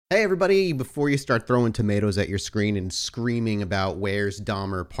Hey everybody, before you start throwing tomatoes at your screen and screaming about Where's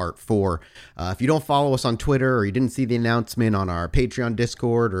Dahmer Part 4, if you don't follow us on Twitter or you didn't see the announcement on our Patreon,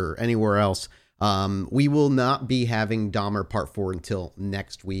 Discord, or anywhere else, we will not be having Dahmer Part 4 until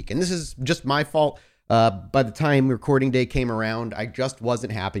next week. And this is just my fault. By the time recording day came around, I just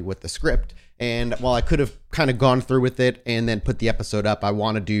wasn't happy with the script. And while I could have kind of gone through with it and then put the episode up, I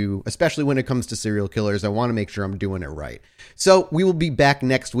want to do, especially when it comes to serial killers, I want to make sure I'm doing it right. So we will be back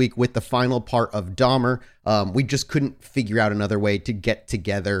next week with the final part of Dahmer. We just couldn't figure out another way to get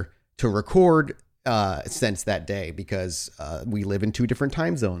together to record since that day because we live in two different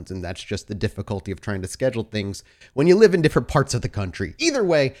time zones, and that's just the difficulty of trying to schedule things when you live in different parts of the country. Either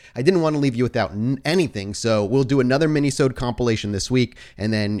way, I didn't want to leave you without anything, so we'll do another minisode compilation this week,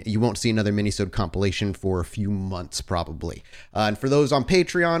 and then you won't see another minisode compilation for a few months probably. And for those on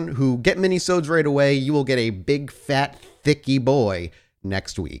Patreon who get minisodes right away, you will get a big fat thicky boy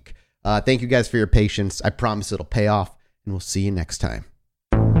next week. Thank you guys for your patience. I promise it'll pay off, and we'll see you next time.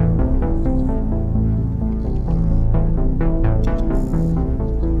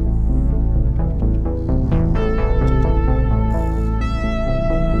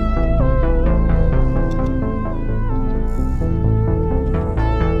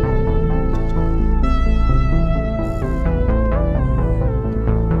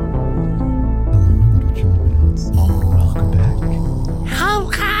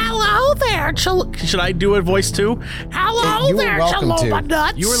 Should I do a voice too? Hello there, Chalupa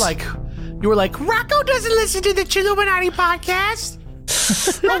nuts. You were like, Rocco doesn't listen to the Chaluminati podcast.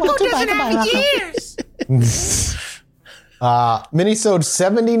 Rocco doesn't have ears. Minisode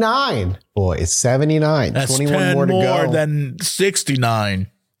 79, boys, 79. That's 21 10 more to go. than 69.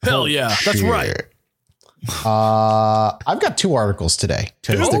 Hell yeah, that's shit. right. I've got two articles today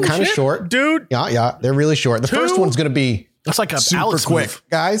because they're kind of short, dude. Yeah, they're really short. The first one's going to be that's like a super Alex quick, move.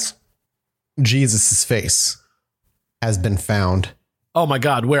 guys. Jesus' face has been found. Oh my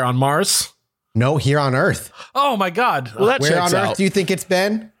God, where, on Mars? No, here on Earth. Oh my God, well that Where checks on out. Earth do you think it's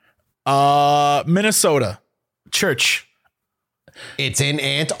been? Minnesota church. It's in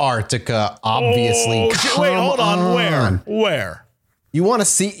Antarctica, obviously. Oh, wait, hold on. Where? You want to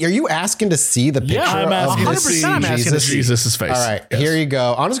see? Are you asking to see the picture? Yeah, I'm asking to see. 100% I'm asking to see Jesus' face. All right, Here you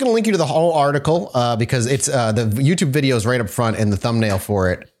go. I'm just going to link you to the whole article because it's the YouTube video is right up front, and the thumbnail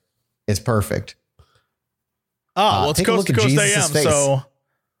for it is perfect. Oh, well, it's Coast to Coast AM, so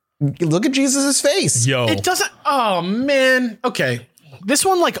look at Jesus' face. Yo, it doesn't. Oh man. Okay, this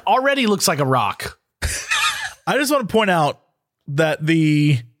one like already looks like a rock. I just want to point out that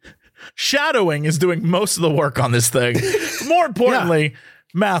the shadowing is doing most of the work on this thing. More importantly,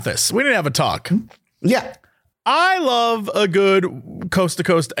 Mathis, we need to have a talk. Yeah. I love a good Coast to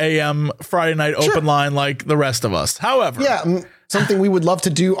Coast AM Friday night open line like the rest of us. However, something we would love to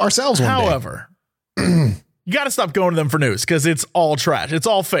do ourselves one day. However, you got to stop going to them for news because it's all trash. It's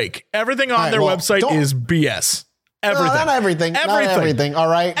all fake. Everything on their website is BS. Everything. No, not everything. Not everything. All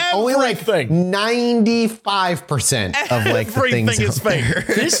right. Only like 95% of like the things is fake.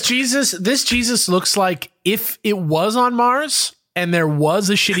 This Jesus looks like if it was on Mars and there was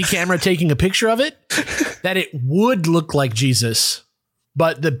a shitty camera taking a picture of it, that it would look like Jesus.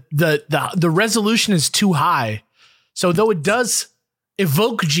 But the resolution is too high. So though it does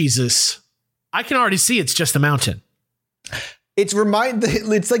evoke Jesus, I can already see it's just a mountain. It's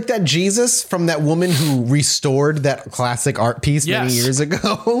like that Jesus from that woman who restored that classic art piece many years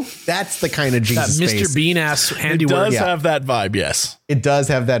ago. That's the kind of Jesus that Mr. face. Bean ass handiwork. It does have that vibe, yes. It does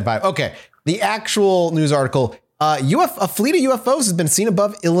have that vibe. Okay, the actual news article. A fleet of UFOs has been seen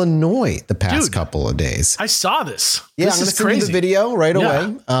above Illinois the past couple of days. I saw this. Yeah, this I'm going is to send crazy. you the video right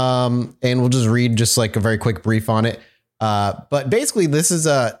away. And we'll just read just like a very quick brief on it. But basically, this is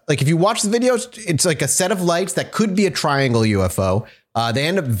like if you watch the video, it's like a set of lights that could be a triangle UFO. They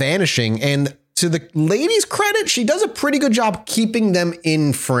end up vanishing. And to the lady's credit, she does a pretty good job keeping them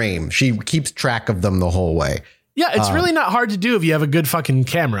in frame. She keeps track of them the whole way. Yeah, it's really not hard to do if you have a good fucking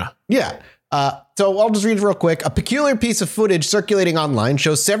camera. Yeah. So I'll just read it real quick. A peculiar piece of footage circulating online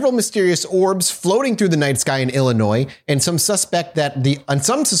shows several mysterious orbs floating through the night sky in Illinois, and some suspect that the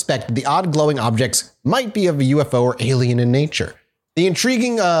odd glowing objects might be of a UFO or alien in nature. The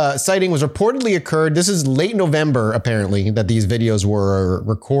intriguing sighting was reportedly occurred. This is late November, apparently, that these videos were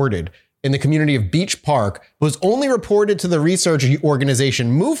recorded in the community of Beach Park. Was only reported to the research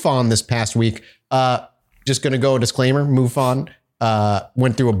organization MUFON this past week. Just going to go a disclaimer. MUFON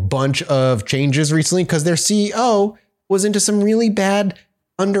went through a bunch of changes recently because their CEO was into some really bad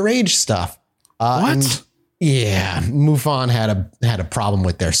underage stuff. What? And yeah, MUFON had a problem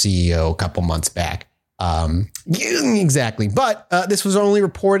with their CEO a couple months back. Exactly. But this was only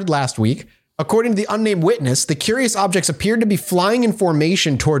reported last week. According to the unnamed witness, the curious objects appeared to be flying in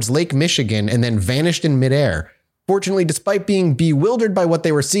formation towards Lake Michigan and then vanished in midair. Fortunately, despite being bewildered by what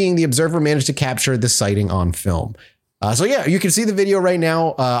they were seeing, the observer managed to capture the sighting on film. So yeah, you can see the video right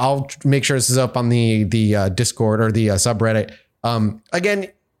now. I'll make sure this is up on the Discord or the subreddit. Again,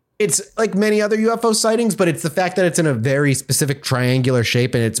 it's like many other UFO sightings, but it's the fact that it's in a very specific triangular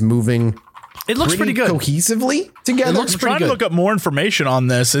shape and it's moving. It looks pretty good cohesively together. It looks I'm trying to look up more information on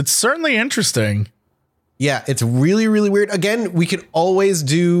this. It's certainly interesting. Yeah, it's really, really weird. Again, we could always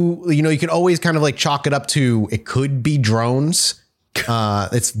do, you could always kind of like chalk it up to it could be drones.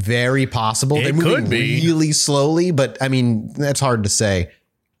 It's very possible. They're moving really slowly, but I mean, that's hard to say.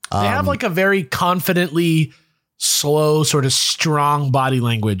 They have like a very confidently slow, sort of strong body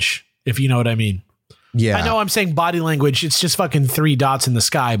language, if you know what I mean. Yeah. I know I'm saying body language. It's just fucking 3 dots in the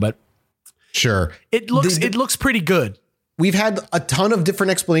sky, but sure. It looks pretty good. We've had a ton of different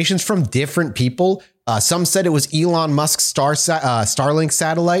explanations from different people. Some said it was Elon Musk's Starlink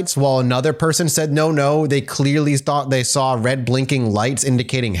satellites, while another person said, no, they clearly thought they saw red blinking lights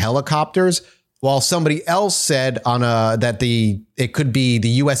indicating helicopters, while somebody else said that it could be the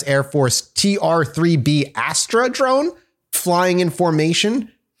U.S. Air Force TR-3B Astra drone flying in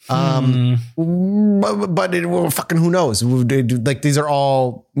formation. But fucking who knows? Like, these are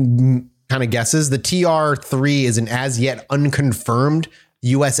all kind of guesses. The TR-3 is an as yet unconfirmed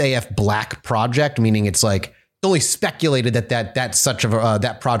USAF Black project, meaning it's like only speculated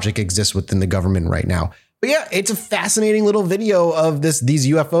that project exists within the government right now. But yeah, it's a fascinating little video of these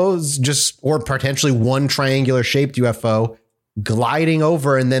UFOs or potentially one triangular shaped UFO gliding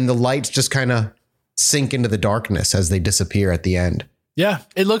over, and then the lights just kind of sink into the darkness as they disappear at the end. Yeah,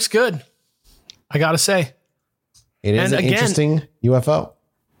 it looks good. I gotta say, it is an interesting UFO.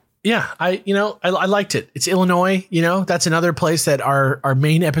 Yeah, I liked it. It's Illinois. That's another place that our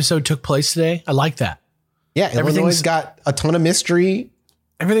main episode took place today. I like that. Yeah, Illinois got a ton of mystery.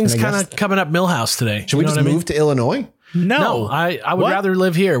 Everything's kind of coming up Millhouse today. Should we just move to Illinois? No, I would rather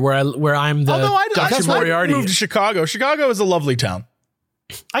live here where I'm the Dr. Moriarty. Moved to Chicago. Chicago is a lovely town.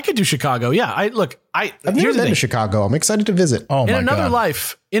 I could do Chicago. Yeah, I've never been to Chicago. I'm excited to visit. Oh my God.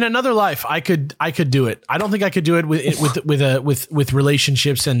 In another life, I could do it. I don't think I could do it with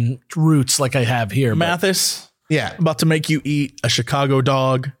relationships and roots like I have here. Mathis, yeah, I'm about to make you eat a Chicago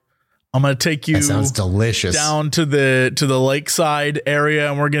dog. I'm going to take you that sounds delicious. Down to the lakeside area,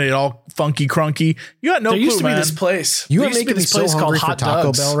 and we're going to get all funky crunky. You got no clue, used to man. be this place. You are making me so hungry for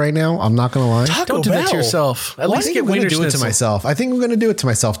Taco Bell right now. I'm not going to lie. Don't do that to yourself. At least get Wiener Schnitzel. Do it to myself. I think I'm going to do it to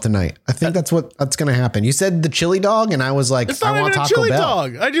myself tonight. I think that's going to happen. You said the chili dog, and I was like, I want Taco Bell.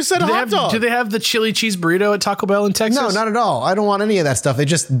 Dog. I just said hot dog. Do they have the chili cheese burrito at Taco Bell in Texas? No, not at all. I don't want any of that stuff. It's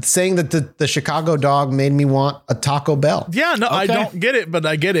just saying that the Chicago dog made me want a Taco Bell. Yeah, no, okay. I don't get it, but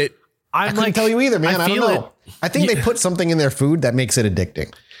I get it. I couldn't tell you either, man. I don't know. I think they put something in their food that makes it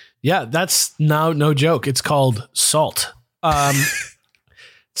addicting. Yeah, that's no joke. It's called salt.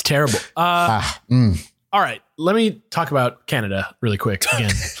 It's terrible. All right, let me talk about Canada really quick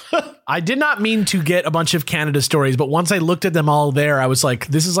again. I did not mean to get a bunch of Canada stories, but once I looked at them all there, I was like,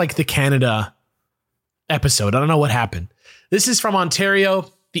 this is like the Canada episode. I don't know what happened. This is from Ontario,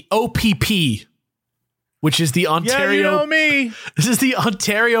 the OPP, which is the Ontario. Yeah, you know me. This is the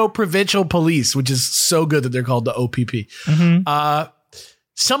Ontario Provincial Police, which is so good that they're called the OPP. Mm-hmm.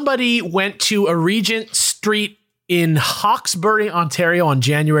 Somebody went to a Regent Street in Hawkesbury, Ontario on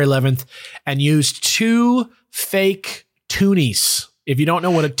January 11th and used 2 fake toonies. If you don't know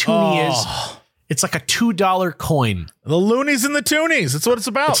what a toonie is, it's like a $2 coin. The loonies and the toonies. That's what it's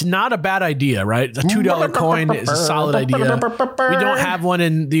about. It's not a bad idea, right? A $2 coin is a solid idea. We don't have one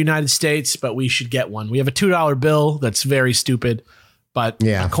in the United States, but we should get one. We have a $2 bill that's very stupid, but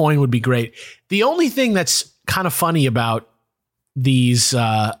a coin would be great. The only thing that's kind of funny about this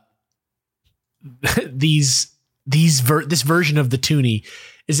version of the toonie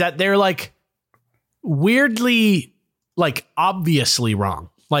is that they're like weirdly, like obviously wrong.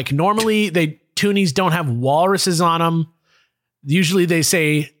 Like normally toonies don't have walruses on them. Usually they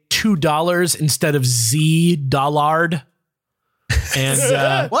say $2 instead of $Z.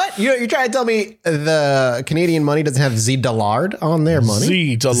 And what? You're trying to tell me the Canadian money doesn't have $Z on their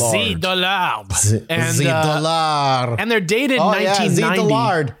money? $Z. And they're dated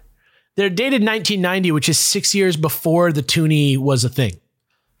 1990. They're dated 1990, which is 6 years before the toonie was a thing.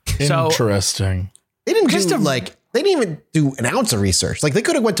 Interesting. They didn't even do an ounce of research. Like they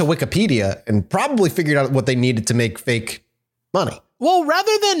could have went to Wikipedia and probably figured out what they needed to make fake money. Well,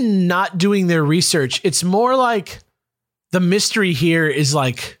 rather than not doing their research, it's more like the mystery here is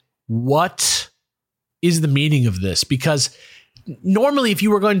like, what is the meaning of this? Because normally if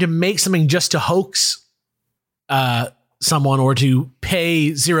you were going to make something just to hoax someone or to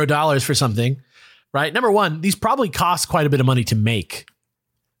pay $0 for something, right? Number one, these probably cost quite a bit of money to make,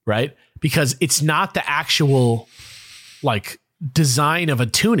 right? Because it's not the actual like design of a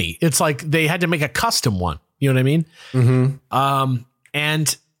toonie. It's like they had to make a custom one. You know what I mean? Mm-hmm.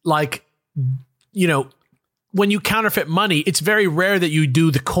 And like, you know, when you counterfeit money, it's very rare that you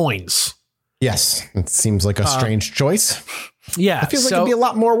do the coins. Yes. It seems like a strange choice. Yeah. It feels like it'd be a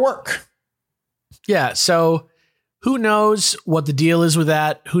lot more work. Yeah. So who knows what the deal is with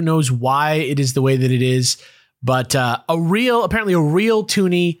that? Who knows why it is the way that it is? But apparently a real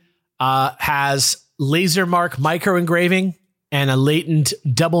toonie has laser mark micro engraving and a latent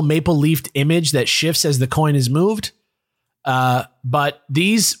double maple leafed image that shifts as the coin is moved. But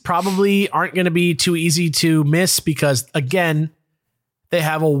these probably aren't going to be too easy to miss because, again, they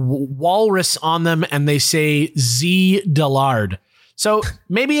have a walrus on them and they say Z Dillard. So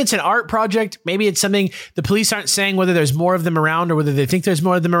maybe it's an art project. Maybe it's something the police aren't saying whether there's more of them around or whether they think there's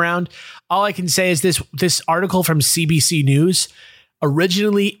more of them around. All I can say is this article from CBC News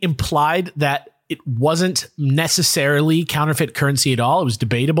originally implied that it wasn't necessarily counterfeit currency at all. It was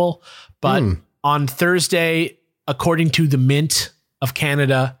debatable. But on Thursday, according to the Mint of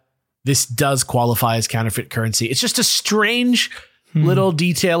Canada, this does qualify as counterfeit currency. It's just a strange little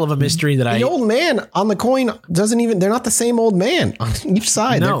detail of a mystery that the old man on the coin they're not the same old man on each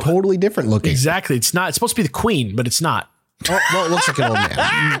side. No, they're totally different looking. Exactly. It's supposed to be the queen, but it's not. Oh, well, it looks like an old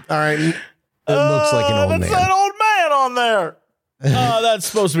man. All right. It looks like an old man. That's that old man on there. That's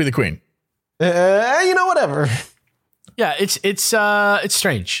supposed to be the queen. Whatever. Yeah, it's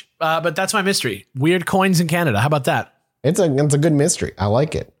strange. But that's my mystery. Weird coins in Canada. How about that? It's a good mystery. I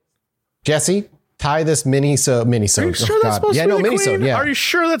like it. Jesse, tie this mini-sode. Are you sure that's supposed to be the queen? Yeah. Are you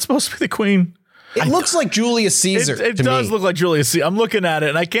sure that's supposed to be the queen? It looks like Julius Caesar. It does look like Julius Caesar. I'm looking at it,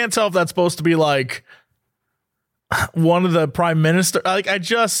 and I can't tell if that's supposed to be like one of the prime minister. Like I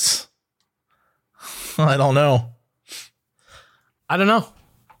don't know. I don't know.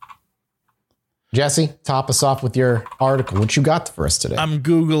 Jesse, top us off with your article. What you got for us today? I'm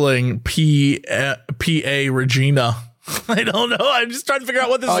Googling P.A. Regina. I don't know. I'm just trying to figure out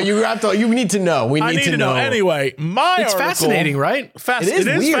what this is. You need to know. We need to know. Anyway, it's fascinating, right? It is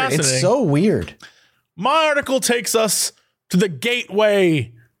weird. Fascinating. It's so weird. My article takes us to the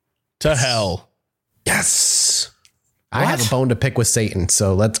gateway to hell. Yes. I have a bone to pick with Satan,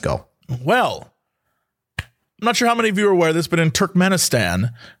 so let's go. Well, I'm not sure how many of you are aware of this, but in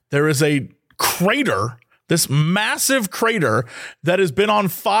Turkmenistan, there is a crater, this massive crater that has been on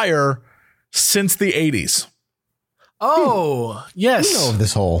fire since the 80s. Oh, yes. You know of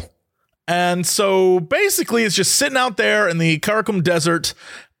this hole. And so basically it's just sitting out there in the Karakum Desert.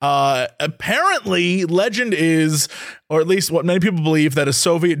 Apparently legend is, or at least what many people believe, that a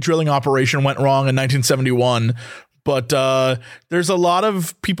Soviet drilling operation went wrong in 1971. But there's a lot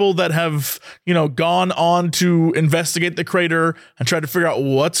of people that have, gone on to investigate the crater and try to figure out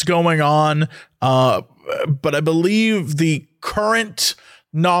what's going on. But I believe the current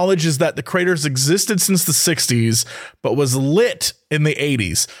knowledge is that the crater's existed since the 60s, but was lit in the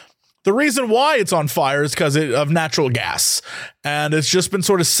 80s. The reason why it's on fire is because of natural gas. And it's just been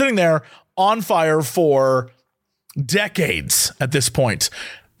sort of sitting there on fire for decades at this point.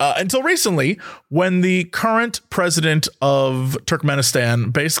 Until recently, when the current president of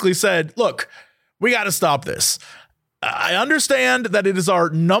Turkmenistan basically said, look, we got to stop this. I understand that it is our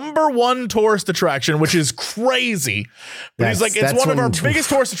number one tourist attraction, which is crazy. But he's like, it's one of our biggest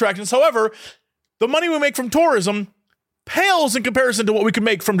tourist attractions. However, the money we make from tourism pales in comparison to what we can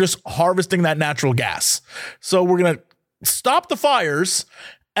make from just harvesting that natural gas. So we're going to stop the fires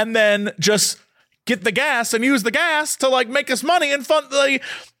and then just get the gas and use the gas to make us money and fund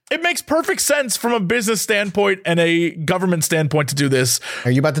it makes perfect sense from a business standpoint and a government standpoint to do this.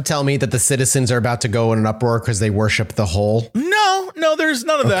 Are you about to tell me that the citizens are about to go in an uproar because they worship the hole? No, there's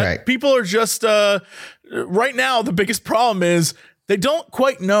none of that. Okay. People are just, right now, the biggest problem is they don't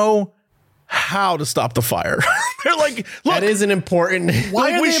quite know how to stop the fire. They're like, look, that is an important.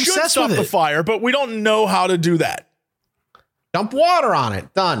 Why are we they should obsessed stop with the it? fire, but we don't know how to do that. Dump water on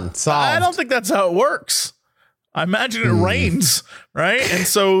it. Done. Solved. I don't think that's how it works. I imagine it rains, right? And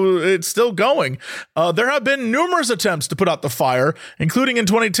so it's still going. There have been numerous attempts to put out the fire, including in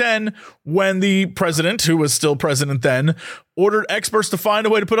 2010 when the president, who was still president then, ordered experts to find a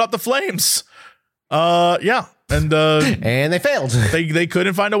way to put out the flames. And they failed. They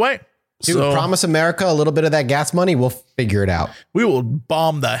couldn't find a way. Dude, promise America a little bit of that gas money. We'll figure it out. We will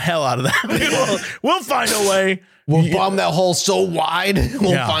bomb the hell out of that. We'll find a way. We'll bomb that hole so wide,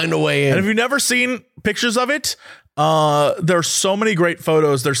 we'll find a way in. And if you've never seen pictures of it, there's so many great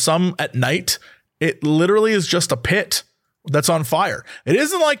photos. There's some at night. It literally is just a pit that's on fire. It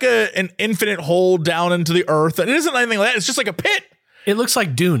isn't like an infinite hole down into the earth. It isn't anything like that. It's just like a pit. It looks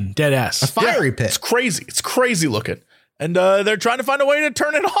like Dune, dead ass. A fiery pit. It's crazy. It's crazy looking. And they're trying to find a way to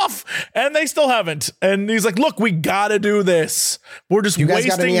turn it off, and they still haven't. And he's like, look, we got to do this. We're just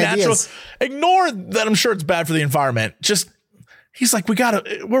wasting natural. Ideas? Ignore that. I'm sure it's bad for the environment. Just, he's like,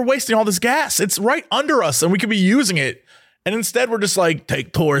 we're wasting all this gas. It's right under us and we could be using it. And instead we're just like,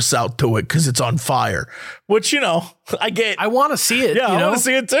 take tourists out to it because it's on fire, which, I get. I want to see it. Yeah, I want to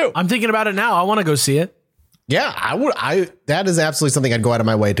see it too. I'm thinking about it now. I want to go see it. Yeah, I would. That is absolutely something I'd go out of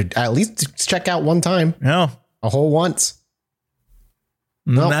my way to at least check out one time. Yeah. A whole once.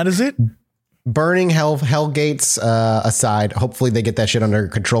 Well, that is it. Burning hell gates aside, hopefully they get that shit under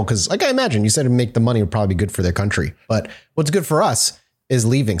control. Because like I imagine, you said to make the money would probably be good for their country. But what's good for us is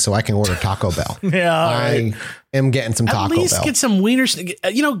leaving so I can order Taco Bell. Yeah. I am getting some Taco Bell. At least get some wieners.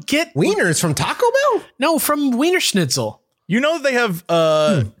 Get wieners from Taco Bell? No, from Wiener Schnitzel. They have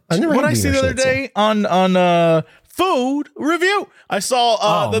what I see the other day on food review. I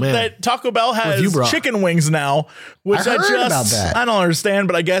saw that Taco Bell has chicken wings now, which I don't understand,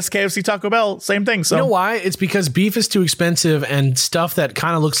 but I guess KFC, Taco Bell, same thing. So you know why? It's because beef is too expensive and stuff that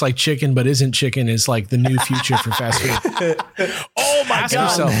kind of looks like chicken but isn't chicken is like the new future for fast food. Oh my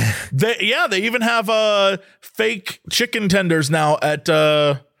God. They even have fake chicken tenders now at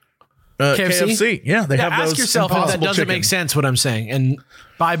KFC. Yeah, they have those. Ask yourself if that doesn't make sense, what I'm saying, and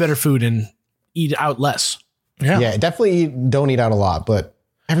buy better food and eat out less. Yeah, definitely don't eat out a lot, but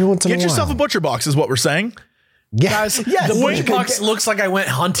every once in a while. Get yourself a Butcher Box is what we're saying. Yeah. Guys, the Butcher Box looks like I went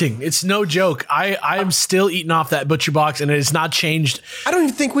hunting. It's no joke. I'm still eating off that Butcher Box and it has not changed. I don't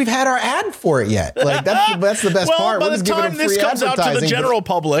even think we've had our ad for it yet. Like that's the best part. By the time this comes out to the general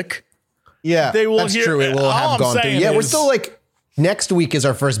public, they will that's true. It will have gone through. Yeah, we're still like next week is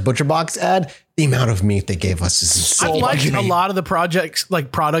our first Butcher Box ad. The amount of meat they gave us is insane. I've liked a lot of the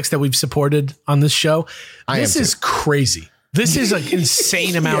products that we've supported on this show. This is crazy. This is an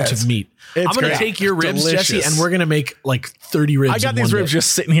insane amount of meat. I'm going to take your ribs, Jesse, and we're going to make like 30 ribs. I got these ribs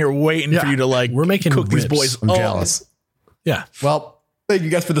just sitting here waiting for you to we're making cook ribs. these boys. I'm jealous. Yeah. Well, thank you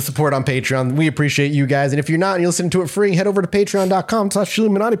guys for the support on Patreon. We appreciate you guys. And if you're not and you're listening to it free, head over to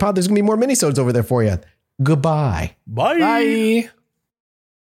patreon.com/Chilluminati-Pod. There's going to be more minisodes over there for you. Goodbye. Bye. Bye.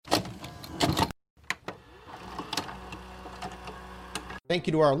 Thank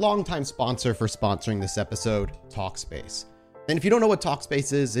you to our longtime sponsor for sponsoring this episode, Talkspace. And if you don't know what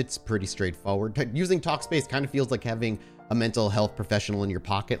Talkspace is, it's pretty straightforward. Using Talkspace kind of feels like having a mental health professional in your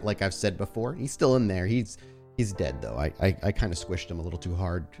pocket, like I've said before. He's still in there. He's dead, though. I kind of squished him a little too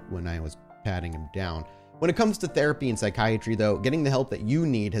hard when I was patting him down. When it comes to therapy and psychiatry, though, getting the help that you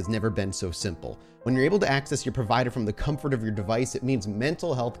need has never been so simple. When you're able to access your provider from the comfort of your device, it means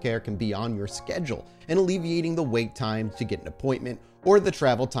mental health care can be on your schedule, and alleviating the wait time to get an appointment or the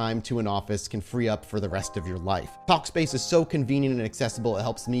travel time to an office can free up for the rest of your life. Talkspace is so convenient and accessible, it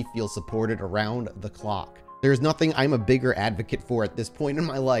helps me feel supported around the clock. There's nothing I'm a bigger advocate for at this point in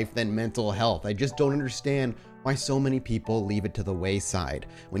my life than mental health. I just don't understand why so many people leave it to the wayside.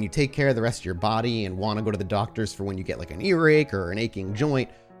 When you take care of the rest of your body and want to go to the doctors for when you get like an earache or an aching joint,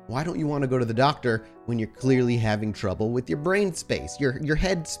 why don't you want to go to the doctor when you're clearly having trouble with your brain space, your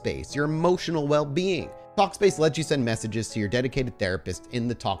head space, your emotional well-being? Talkspace lets you send messages to your dedicated therapist in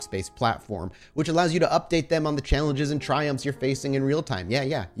the Talkspace platform, which allows you to update them on the challenges and triumphs you're facing in real time.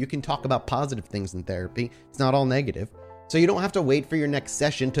 Yeah, you can talk about positive things in therapy. It's not all negative. So you don't have to wait for your next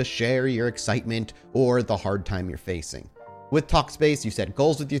session to share your excitement or the hard time you're facing. With Talkspace, you set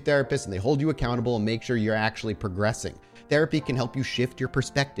goals with your therapist and they hold you accountable and make sure you're actually progressing. Therapy can help you shift your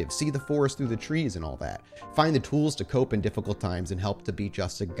perspective, see the forest through the trees and all that. Find the tools to cope in difficult times and help to be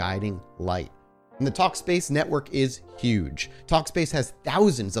just a guiding light. And the Talkspace network is huge. Talkspace has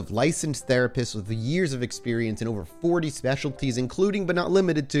thousands of licensed therapists with years of experience in over 40 specialties, including but not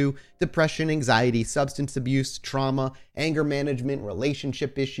limited to depression, anxiety, substance abuse, trauma, anger management,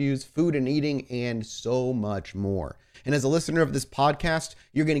 relationship issues, food and eating, and so much more. And as a listener of this podcast,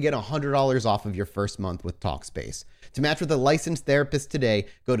 you're going to get $100 off of your first month with Talkspace. To match with a licensed therapist today,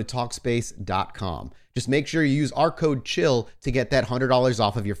 go to Talkspace.com. Just make sure you use our code CHILL to get that $100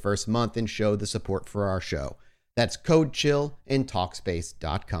 off of your first month and show the support for our show. That's code CHILL in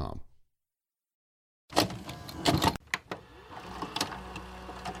Talkspace.com.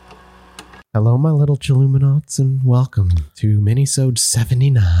 Hello, my little Chilluminauts, and welcome to Minisode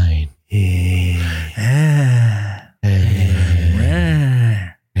 79.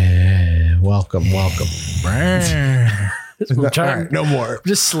 Welcome. welcome. No more.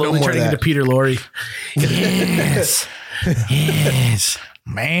 Just slowly No more turning of into that. Peter Lorre. Yes. Yes.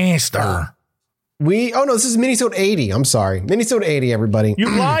 Master. This is Minisode 80. I'm sorry. Minisode 80, everybody. You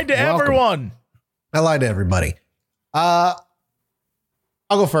lied to Welcome. everyone. I lied to everybody. I'll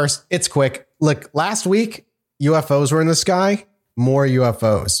go first. It's quick. Look, last week, UFOs were in the sky. More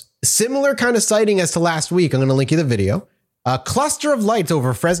UFOs. Similar kind of sighting as to last week. I'm going to link you the video. A cluster of lights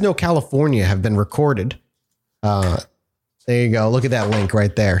over Fresno, California have been recorded. There you go. Look at that link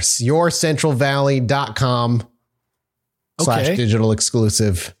right there. yourcentralvalley.com Okay. /digital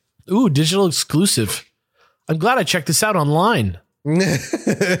exclusive. Ooh, digital exclusive. I'm glad I checked this out online.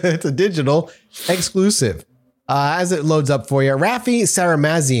 It's a digital exclusive. As it loads up for you, Rafi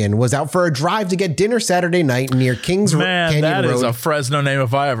Saramazian was out for a drive to get dinner Saturday night near Kings Man, Canyon that Road. is a Fresno name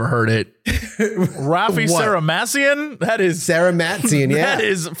if I ever heard it. Rafi What? Saramazian? That is Saramazian, yeah. that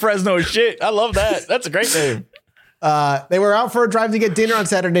is Fresno shit. I love that. That's a great name. They were out for a drive to get dinner on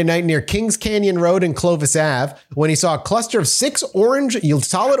Saturday night near Kings Canyon Road and Clovis Ave when he saw a cluster of 6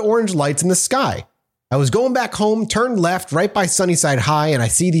 solid orange lights in the sky. I was going back home, turned left right by Sunnyside High, and I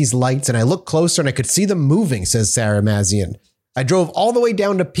see these lights and I look closer and I could see them moving, says Saramazian. I drove all the way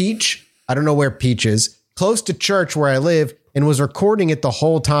down to Peach. I don't know where Peach is, close to church where I live, and was recording it the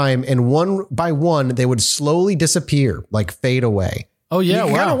whole time. And one by one, they would slowly disappear, like fade away. Oh, yeah. You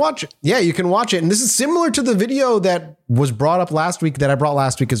can kinda Wow. watch it. Yeah, you can watch it. And this is similar to the video that was brought up last week that I brought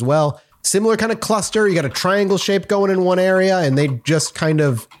last week as well. Similar kind of cluster. You got a triangle shape going in one area and they just kind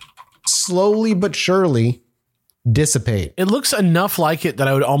of slowly but surely dissipate. It looks enough like it that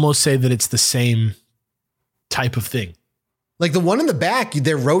I would almost say that it's the same type of thing. Like the one in the back,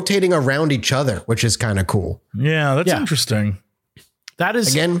 they're rotating around each other, which is kind of cool. Yeah, that's Yeah. interesting. That is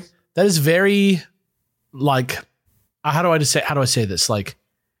Again, that is very like how do I say this? Like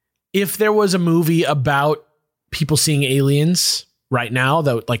if there was a movie about people seeing aliens right now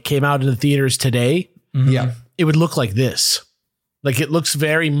that like came out in the theaters today, yeah. it would look like this. Like it looks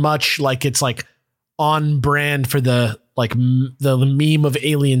very much like it's like on brand for the like the meme of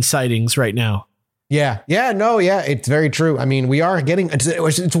alien sightings right now. Yeah. Yeah. No, yeah. It's very true. I mean, we are getting,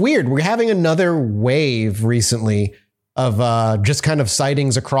 it's weird. We're having another wave recently of just kind of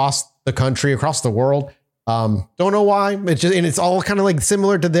sightings across the country, across the world. Don't know why. It's just, and it's all kind of like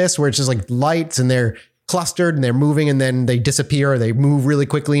similar to this, where it's just like lights and they're clustered and they're moving and then they disappear or they move really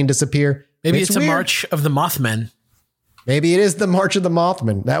quickly and disappear. Maybe it's a weird. march of the Mothmen. Maybe it is the March of the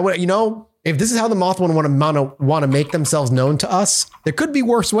Mothman. That would, if this is how the Mothman want to make themselves known to us, there could be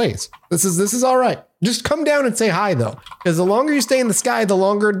worse ways. This is all right. Just come down and say hi though, because the longer you stay in the sky, the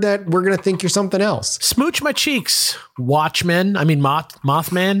longer that we're gonna think you're something else. Smooch my cheeks, Watchmen. I mean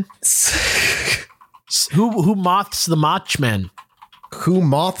Mothman. Who moths the Motchman? Who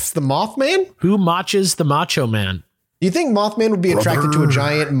moths the Mothman? Who matches the Macho Man? Do you think Mothman would be attracted to a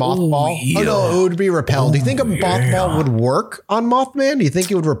giant mothball? yeah. Oh no, it would be repelled. Do you think a mothball would work on Mothman? Do you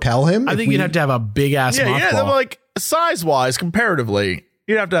think it would repel him? I think you'd have to have a big ass Yeah, mothball. yeah. Like size wise, comparatively,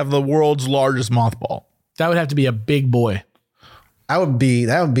 you'd have to have the world's largest mothball. That would have to be a big boy. that would be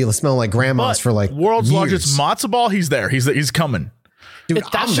smelling like grandma's But for like world's years. largest matzo ball. He's there. He's coming. Dude,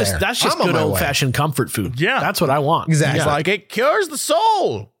 That's just I'm on good my old way. fashioned comfort food. Yeah. That's what I want. Exactly. It's like it cures the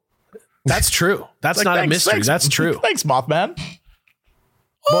soul. That's true. That's Like, not a thanks, mystery. thanks. That's true. Thanks, Mothman.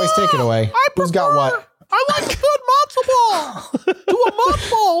 Boys, take it away. Who's got what? I like good matzo ball. Do a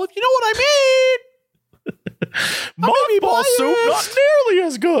mothball, if you know what I mean. Mothball soup, not nearly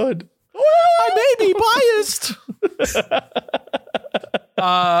as good. I may be biased.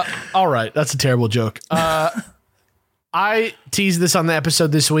 All right, that's a terrible joke. I teased this on the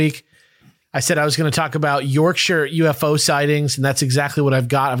episode this week. I said I was going to talk about Yorkshire UFO sightings, and that's exactly what I've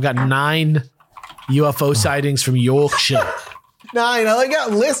got. I've got 9 UFO sightings from Yorkshire. 9. I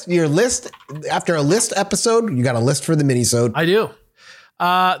got your list after a list episode. You got a list for the minisode. I do.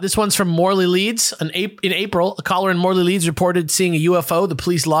 This one's from Morley, Leeds. In April, a caller in Morley, Leeds reported seeing a UFO. The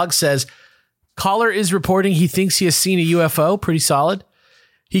police log says, caller is reporting he thinks he has seen a UFO. Pretty solid.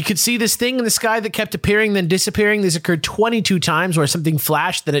 He could see this thing in the sky that kept appearing, then disappearing. This occurred 22 times where something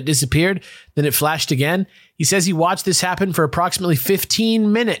flashed, then it disappeared, then it flashed again. He says he watched this happen for approximately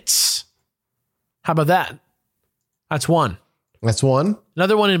 15 minutes. How about that? That's one. That's one.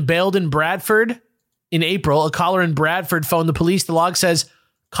 Another one in Baildon, Bradford. In April, a caller in Bradford phoned the police. The log says,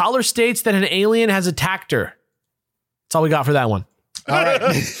 caller states that an alien has attacked her. That's all we got for that one. All right.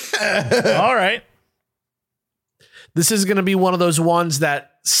 All right. This is going to be one of those ones that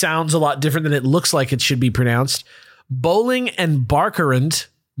sounds a lot different than it looks like it should be pronounced. Bowling and Barkerand,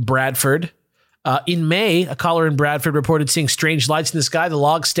 Bradford. In May, a caller in Bradford reported seeing strange lights in the sky. The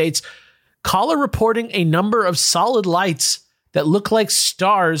log states Caller reporting a number of solid lights that look like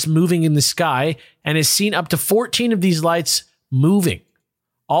stars moving in the sky and has seen up to 14 of these lights moving,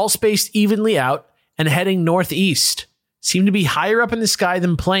 all spaced evenly out and heading northeast. Seem to be higher up in the sky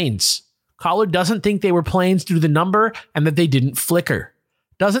than planes. Caller doesn't think they were planes due to the number and that they didn't flicker.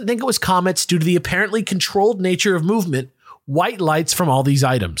 Doesn't think it was comets due to the apparently controlled nature of movement, white lights from all these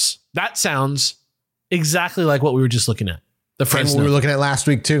items. That sounds exactly like what we were just looking at. The And Fresno. we were looking at last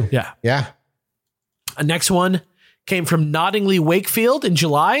week too. Yeah. Yeah. Next one came from Nottingley Wakefield in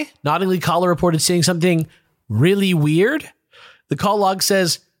July. Nottingley caller reported seeing something really weird. The call log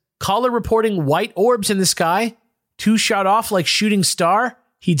says, caller reporting white orbs in the sky, 2 shot off like shooting star.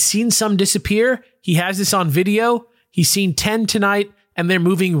 He'd seen some disappear. He has this on video. He's seen 10 tonight and they're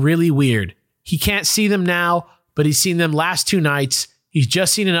moving really weird. He can't see them now, but he's seen them last 2 nights. He's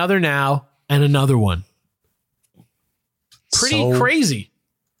just seen another now and another one. Pretty crazy.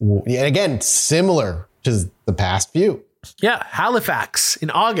 Yeah, again, similar to the past few. Yeah, Halifax in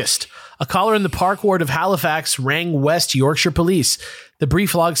August. A caller in the Park Ward of Halifax rang West Yorkshire Police. The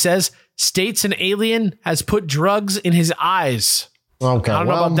brief log says, states an alien has put drugs in his eyes. Okay. I don't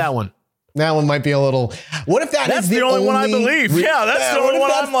know about that one. That one might be a little. What if That's the only one I believe. Yeah, that's the only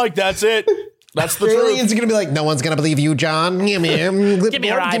one I'm like, that's it. That's the truth. Aliens are going to be like, no one's going to believe you, John. Give me Give me your give me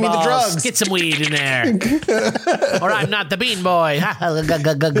the eyeballs. drugs. Get some weed in there. Or I'm not the bean boy.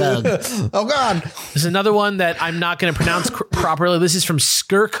 Oh, God. There's another one that I'm not going to pronounce properly. This is from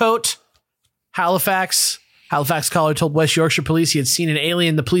Skircote, Halifax. Halifax caller told West Yorkshire Police he had seen an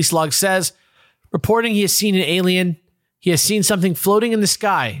alien. The police log says, reporting he has seen an alien. He has seen something floating in the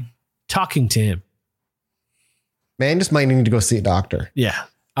sky, talking to him. Man, just might need to go see a doctor. Yeah.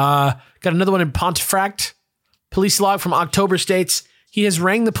 Got another one in Pontefract. Police log from October states he has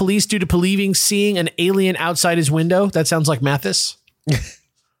rang the police due to believing seeing an alien outside his window. That sounds like Mathis.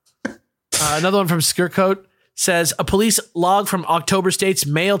 Another one from Skircote says a police log from October states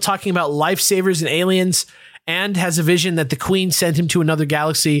male talking about lifesavers and aliens and has a vision that the Queen sent him to another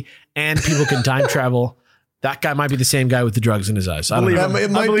galaxy and people can time travel. That guy might be the same guy with the drugs in his eyes. I don't know. It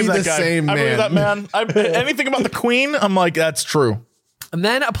might be the same man. I believe that man. Anything about the Queen, I'm like, that's true. And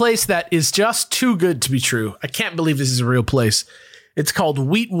then a place that is just too good to be true. I can't believe this is a real place. It's called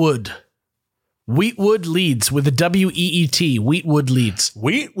Wheatwood. Wheatwood Leeds with a W-E-E-T. Wheatwood Leeds.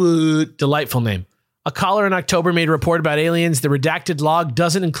 Wheatwood. Delightful name. A caller in October made a report about aliens. The redacted log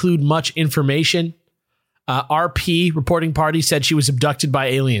doesn't include much information. RP, reporting party, said she was abducted by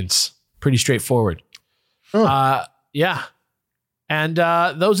aliens. Pretty straightforward. Yeah. And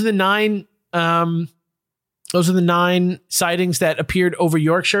those are the 9... Those are the 9 sightings that appeared over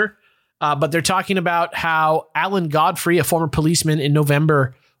Yorkshire. But they're talking about how Alan Godfrey, a former policeman in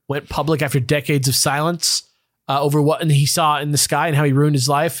November, went public after decades of silence over what he saw in the sky and how he ruined his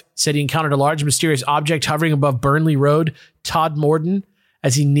life. Said he encountered a large mysterious object hovering above Burnley Road, Todd Morden,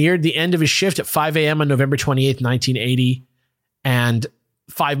 as he neared the end of his shift at 5 a.m. on November 28th, 1980. And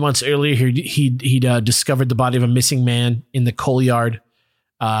 5 months earlier, he'd discovered the body of a missing man in the coal yard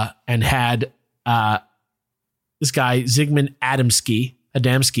and had... this guy, Zygmunt Adamski,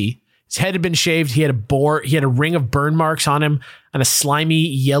 his head had been shaved. He had a ring of burn marks on him, and a slimy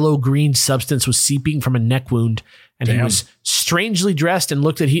yellow-green substance was seeping from a neck wound. And He was strangely dressed and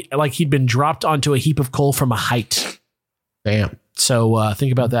looked like he'd been dropped onto a heap of coal from a height. Damn. So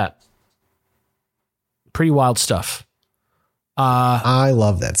think about that. Pretty wild stuff. I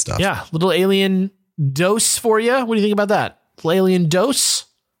love that stuff. Yeah, little alien dose for you. What do you think about that? Little alien dose?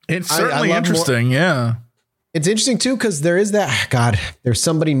 It's certainly love interesting. Yeah. It's interesting too, because there is that, there's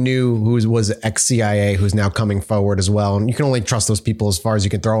somebody new who was ex-CIA who's now coming forward as well. And you can only trust those people as far as you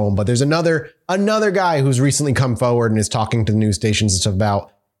can throw them. But there's another guy who's recently come forward and is talking to the news stations and stuff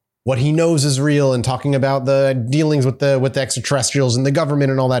about what he knows is real and talking about the dealings with the extraterrestrials and the government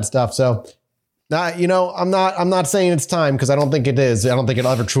and all that stuff. So, I'm not saying it's time, because I don't think it is. I don't think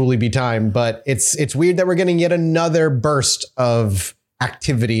it'll ever truly be time. But it's weird that we're getting yet another burst of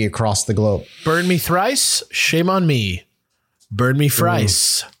activity across the globe. Burn me thrice, shame on me. Burn me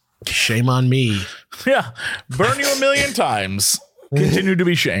thrice, shame on me. Yeah. Burn you a million times. Continue to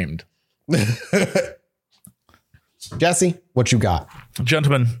be shamed. Jesse, what you got?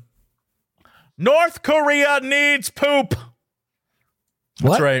 Gentlemen, North Korea needs poop.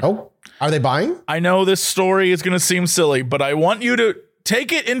 What? That's right. Oh, are they buying? I know this story is going to seem silly, but I want you to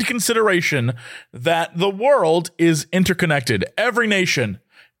take it into consideration that the world is interconnected. Every nation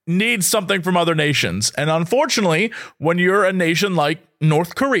needs something from other nations. And unfortunately, when you're a nation like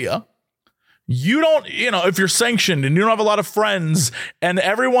North Korea, you don't, if you're sanctioned and you don't have a lot of friends and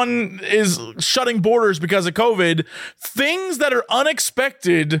everyone is shutting borders because of COVID, things that are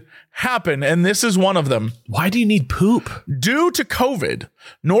unexpected happen. And this is one of them. Why do you need poop? Due to COVID,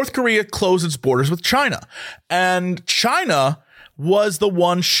 North Korea closed its borders with China, and China was the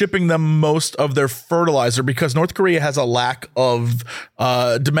one shipping them most of their fertilizer because North Korea has a lack of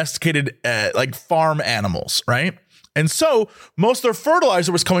domesticated like farm animals, right? And so most of their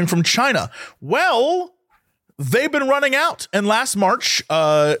fertilizer was coming from China. Well, they've been running out. And last March,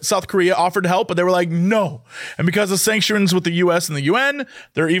 South Korea offered to help, but they were like, no. And because of sanctions with the US and the UN,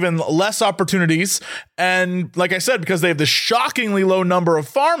 there are even less opportunities. And like I said, because they have this shockingly low number of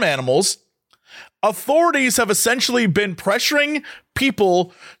farm animals, authorities have essentially been pressuring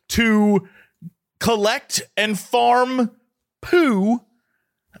people to collect and farm poo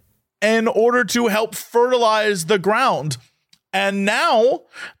in order to help fertilize the ground. And now,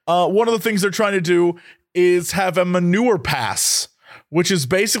 one of the things they're trying to do is have a manure pass, which is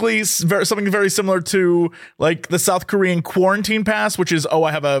basically something very similar to like the South Korean quarantine pass, which is,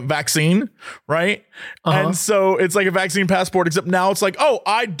 I have a vaccine, right? And so it's like a vaccine passport, except now it's like,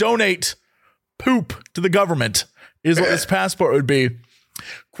 I donate poop to the government is what this passport would be.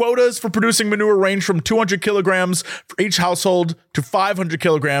 Quotas for producing manure range from 200 kilograms for each household to 500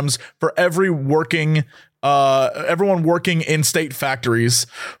 kilograms for everyone working in state factories.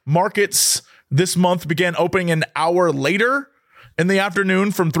 Markets this month began opening an hour later in the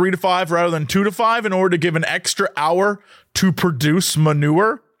afternoon from 3 to 5 rather than 2 to 5 in order to give an extra hour to produce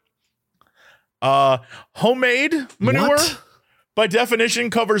manure. Homemade manure. What? By definition,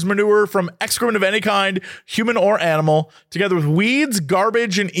 covers manure from excrement of any kind, human or animal, together with weeds,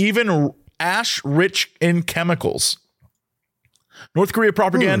 garbage, and even ash rich in chemicals. North Korea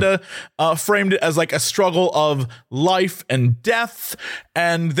propaganda framed it as like a struggle of life and death,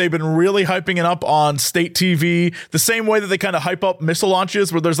 and they've been really hyping it up on state TV the same way that they kind of hype up missile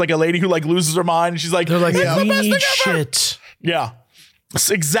launches, where there's like a lady who like loses her mind and she's like, They're like, "It's the we best need thing ever." shit. Yeah, it's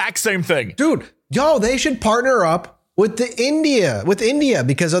the exact same thing. Dude, they should partner up with India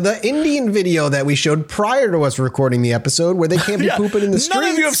because of the Indian video that we showed prior to us recording the episode where they can't be pooping in the streets.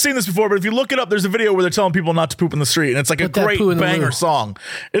 None of you have seen this before, but if you look it up, there's a video where they're telling people not to poop in the street, and it's like Put a that great poo in the banger loo. song.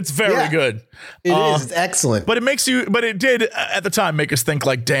 It's very good. It is. It's excellent. But it did at the time make us think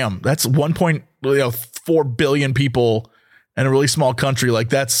like, damn, that's 1.4 billion people in a really small country. Like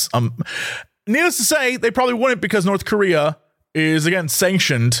that's, needless to say, they probably wouldn't because North Korea is again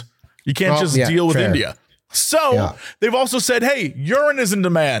sanctioned. You can't just deal with India. So they've also said, hey, urine is in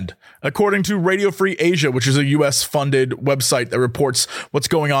demand, according to Radio Free Asia, which is a U.S. funded website that reports what's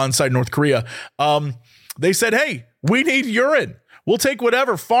going on inside North Korea. They said, hey, we need urine. We'll take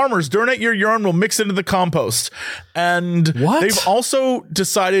whatever. Farmers, donate your urine. We'll mix it into the compost. And they've also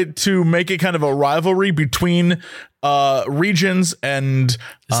decided to make it kind of a rivalry between regions. And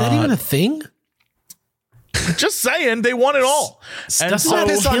is that even a thing? Just saying, they want it all. And so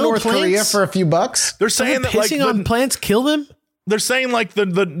piss on North Korea for a few bucks. They're saying that pissing on plants kill them. They're saying like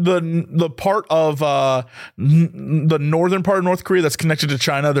the part of the northern part of North Korea that's connected to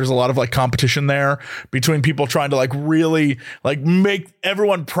China. There's a lot of like competition there between people trying to like really like make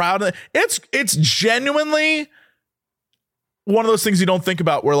everyone proud. It's genuinely one of those things you don't think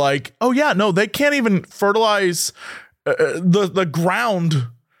about. Where like, oh yeah, no, they can't even fertilize the ground.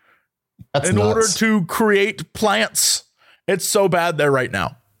 That's in nuts. order to create plants. It's so bad there right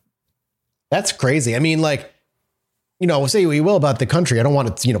now. That's crazy. I mean, like, say what you will about the country. I don't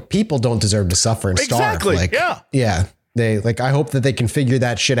want to, people don't deserve to suffer and starve. Exactly. Like, yeah. They like, I hope that they can figure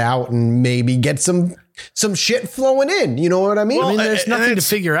that shit out and maybe get some shit flowing in. You know what I mean? Well, there's nothing to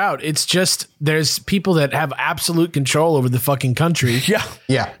figure out. It's just there's people that have absolute control over the fucking country.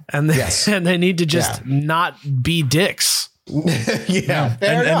 Yeah. And they need to just not be dicks. Fair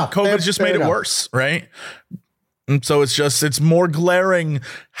and enough. COVID's just made it worse, right? And so it's more glaring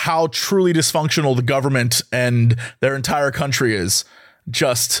how truly dysfunctional the government and their entire country is.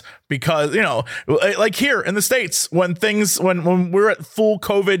 Just because, like here in the States, when we're at full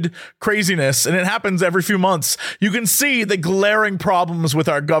COVID craziness and it happens every few months, you can see the glaring problems with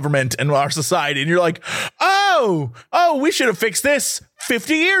our government and our society. And you're like, oh, we should have fixed this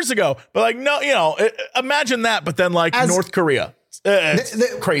 50 years ago. But like, no, imagine that. But then like North Korea.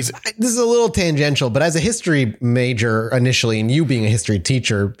 Crazy. This is a little tangential, but as a history major initially, and you being a history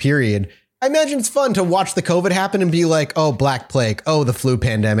teacher, period, I imagine it's fun to watch the COVID happen and be like, oh, Black Plague, oh, the flu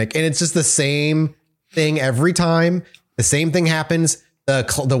pandemic. And it's just the same thing every time. The same thing happens.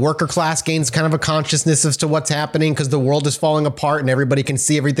 The worker class gains kind of a consciousness as to what's happening because the world is falling apart and everybody can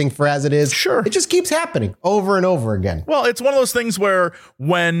see everything for as it is. Sure. It just keeps happening over and over again. Well, it's one of those things where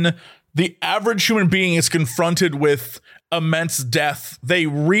when the average human being is confronted with immense death, they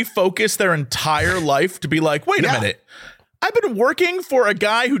refocus their entire life to be like, wait a minute, I've been working for a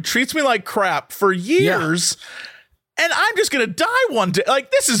guy who treats me like crap for years. And I'm just going to die one day. Like,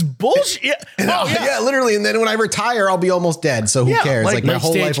 this is bullshit. Yeah, literally. And then when I retire, I'll be almost dead. So who cares? Like my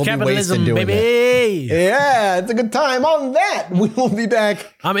whole life will be wasted doing baby. That. Yeah, it's a good time. On that, we will be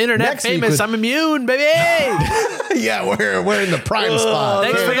back. I'm internet famous. I'm immune, baby. Yeah, we're in the prime spot.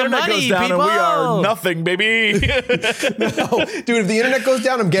 Thanks for the money, goes down people. and we are nothing, baby. No, dude, if the internet goes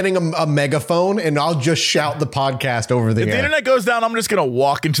down, I'm getting a megaphone and I'll just shout the podcast over the air. If the internet goes down, I'm just going to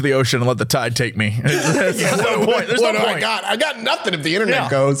walk into the ocean and let the tide take me. There's no point. There's no point. I got nothing if the internet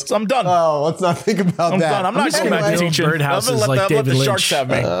goes. So I'm done. Oh, let's not think about that. I'm not going back to teaching. Birdhouses let like David the Lynch. sharks have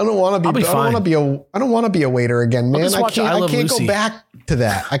me. I don't want to be. I don't want to be a waiter again, man. just watch I I Love can't Lucy. go back to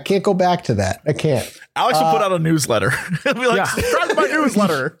that. I can't go back to that. I can't. Alex will put out a newsletter. He'll be like, subscribe to my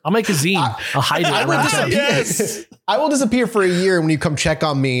newsletter. I'll make a zine. I'll hide it around town. Yes. I will disappear for a year. And when you come check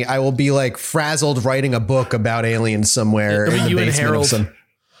on me, I will be like frazzled writing a book about aliens somewhere It'll be in the you and basement Harold. of some.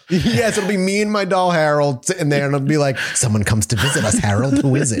 Yes, it'll be me and my doll Harold sitting there, and it'll be like, "Someone comes to visit us, Harold.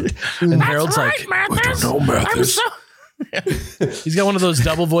 Who is it?" And Harold's like, I don't know, Mathis. he's got one of those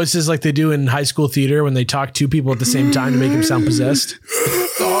double voices like they do in high school theater when they talk two people at the same time to make him sound possessed.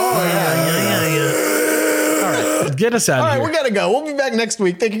 All right, get us out All of right, here. we gotta go. We'll be back next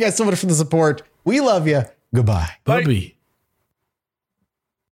week. Thank you guys so much for the support. We love you. Goodbye. Bubby.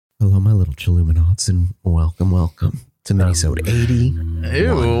 Hello, my little Chilluminauts, and welcome to Minisode 80.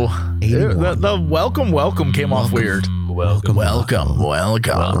 Ew. The welcome came off weird. Welcome. Oh,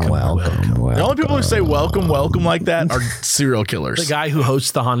 The only people who say welcome like that are serial killers. The guy who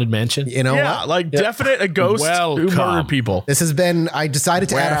hosts the Haunted Mansion. You know Yeah, what? like definite a ghost who murdered people. This has been, I decided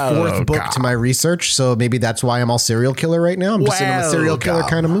to add a fourth book to my research, so maybe that's why I'm all serial killer right now. I'm just in a serial killer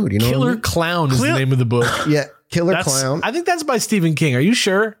kind of mood, you know what I Killer mean? Clown is the name of the book. Yeah, Killer Clown. I think that's by Stephen King. Are you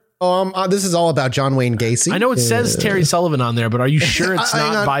sure? This is all about John Wayne Gacy. I know it says Terry Sullivan on there, but are you sure it's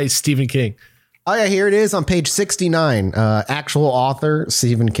Hang not on. by Stephen King? Oh yeah, here it is on page 69. Actual author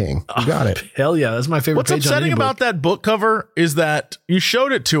Stephen King. You got it. Hell yeah, that's my favorite What's page on upsetting any about book. that book cover is that you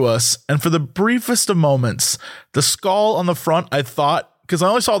showed it to us, and for the briefest of moments, the skull on the front, I thought, because I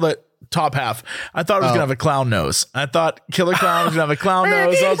only saw the top half, I thought it was going to have a clown nose. I thought Killer Clown was going to have a clown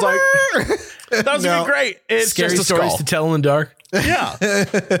nose. I was like, that was going to be great. It's Scary just a stories skull. to tell in the dark. Yeah.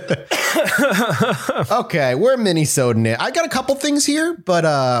 Okay, we're mini-soding it. I got a couple things here, but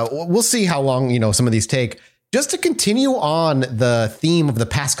we'll see how long, some of these take. Just to continue on the theme of the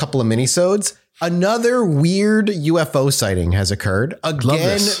past couple of mini-sodes, another weird UFO sighting has occurred. Again,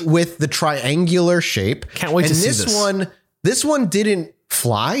 this. with the triangular shape. Can't wait to see this this. This one didn't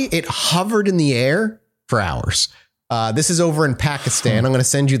fly. It hovered in the air for hours. This is over in Pakistan. I'm going to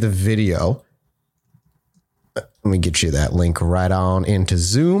send you the video. Let me get you that link right on into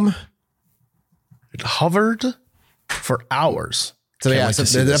Zoom. It hovered for hours. So yeah, so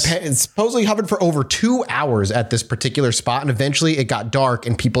it supposedly hovered for over 2 hours at this particular spot, and eventually it got dark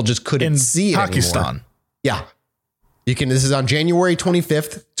and people just couldn't see it Pakistan. anymore. Yeah. This is on January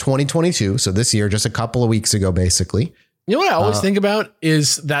 25th, 2022. So this year, just a couple of weeks ago, basically. You know what I always think about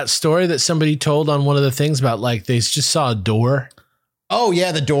is that story that somebody told on one of the things about like they just saw a door. Oh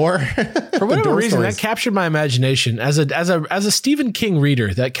yeah, the door. For whatever reason, that captured my imagination as a Stephen King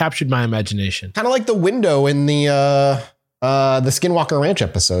reader. That captured my imagination. Kind of like the window in the Skinwalker Ranch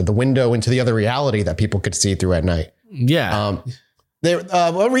episode, the window into the other reality that people could see through at night. Yeah.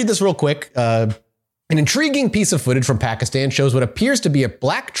 I'll read this real quick. An intriguing piece of footage from Pakistan shows what appears to be a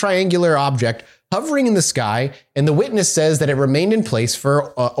black triangular object hovering in the sky, and the witness says that it remained in place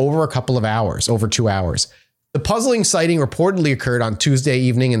for over a couple of hours, over 2 hours. The puzzling sighting reportedly occurred on Tuesday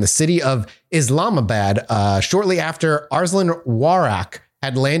evening in the city of Islamabad, shortly after Arslan Warak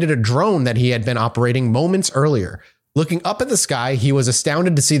had landed a drone that he had been operating moments earlier. Looking up at the sky, he was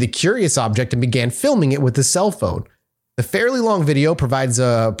astounded to see the curious object and began filming it with his cell phone. The fairly long video provides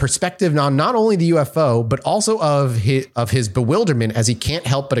a perspective on not only the UFO, but also of his bewilderment as he can't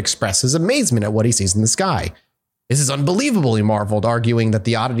help but express his amazement at what he sees in the sky. This is unbelievable, he marveled, arguing that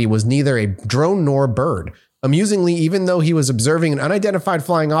the oddity was neither a drone nor a bird. Amusingly, even though he was observing an unidentified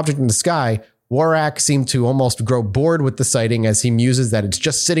flying object in the sky, Warak seemed to almost grow bored with the sighting as he muses that it's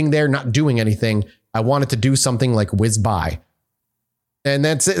just sitting there not doing anything. I wanted to do something like whiz by. And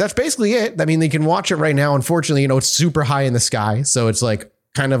that's it. That's basically it. I mean, they can watch it right now. Unfortunately, it's super high in the sky. So it's like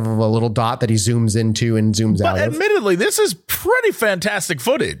kind of a little dot that he zooms into and zooms out But of. admittedly, this is pretty fantastic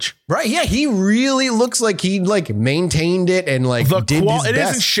footage. Right. Yeah. He really looks like he maintained it and did his It best.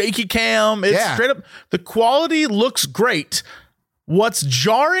 isn't shaky cam. It's straight up. The quality looks great. What's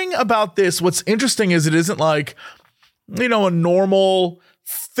jarring about this, what's interesting is it isn't like, a normal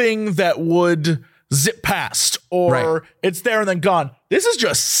thing that would zip past or it's there and then gone. This is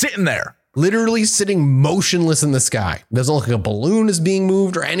just sitting there. Literally sitting motionless in the sky. Doesn't look like a balloon is being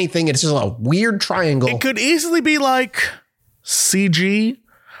moved or anything. It's just a weird triangle. It could easily be like CG,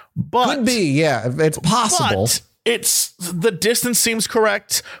 but could be, yeah, it's possible. But it's the distance seems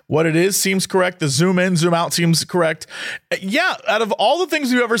correct. What it is seems correct. The zoom in, zoom out seems correct. Yeah, out of all the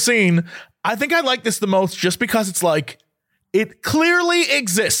things we've ever seen, I think I like this the most just because it's like it clearly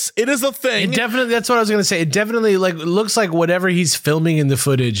exists. It is a thing. It definitely, that's what I was going to say. It definitely looks like whatever he's filming in the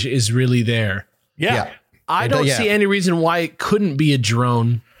footage is really there. Yeah. I don't see any reason why it couldn't be a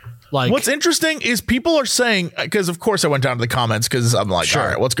drone. Like, what's interesting is people are saying, because of course I went down to the comments because I'm like, all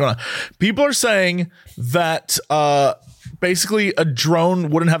right, what's going on? People are saying that basically a drone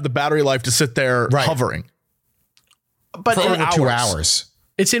wouldn't have the battery life to sit there hovering. But for over 2 hours.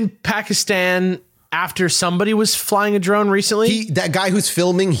 It's in Pakistan after somebody was flying a drone recently. That guy who's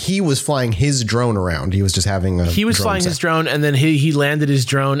filming, he was flying his drone around. He was just having He was flying his drone, and then he landed his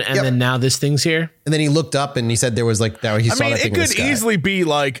drone, and then now this thing's here. And then he looked up and he said there was like that. He saw that thing. It could easily be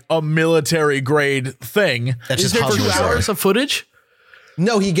like a military grade thing. That's Is just there 2 hours of footage?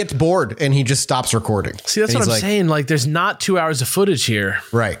 No, he gets bored and he just stops recording. See, that's what I'm saying. Like, there's not 2 hours of footage here.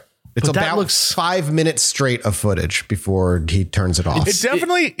 Right. It's But that about looks- 5 minutes straight of footage before he turns it off. It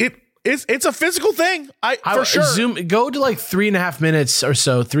definitely it's a physical thing. For sure. Go to like 3.5 minutes or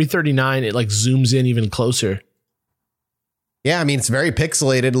so, 3:39. It like zooms in even closer. Yeah, I mean, it's very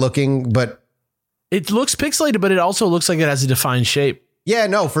pixelated looking, but it looks pixelated, but it also looks like it has a defined shape. Yeah,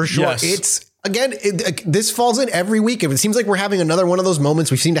 no, for sure. Yes. It's again, this falls in every week. It seems like we're having another one of those moments.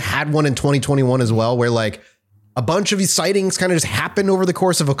 We seem to had one in 2021 as well, where like a bunch of these sightings kind of just happen over the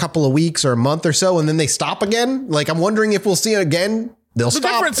course of a couple of weeks or a month or so, and then they stop again. Like, I'm wondering if we'll see it again. They'll The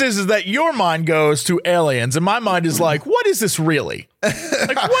stop. difference is that your mind goes to aliens, and my mind is like, what is this really?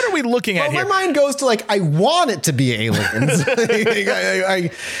 Like, what are we looking at Well, here? my mind goes to like, I want it to be aliens,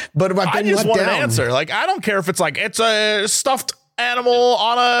 but I've I been just let want down. an answer. Like, I don't care if it's like it's a stuffed animal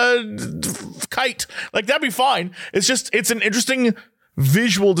on a kite. Like, that'd be fine. It's an interesting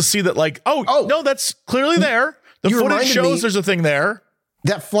visual to see that. Like, oh no, that's clearly there. The You footage reminded shows me- there's a thing there.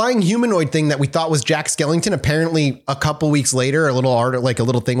 That flying humanoid thing that we thought was Jack Skellington, apparently a couple weeks later, a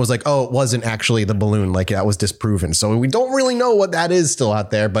little thing was like, oh, it wasn't actually the balloon. Like, that was disproven. So we don't really know what that is still out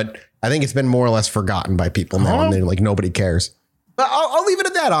there, but I think it's been more or less forgotten by people now, and they're like, nobody cares. But I'll leave it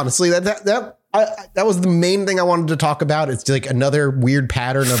at that. Honestly, that was the main thing I wanted to talk about. It's like another weird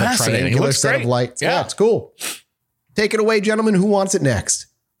pattern of a Fascinating. triangular Looks set great. of lights. Yeah. Yeah, it's cool. Take it away, gentlemen. Who wants it next?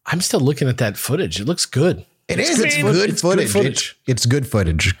 I'm still looking at that footage. It looks good. It is. good It's footage. good It's good footage. footage. It's good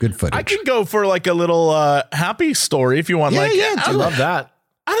footage. Good footage. I could go for like a little happy story if you want. Yeah, like, yeah, I love that.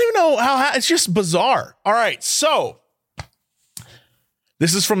 I don't even know how it's just bizarre. All right, so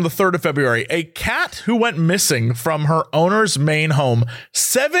this is from the 3rd of February. A cat who went missing from her owner's main home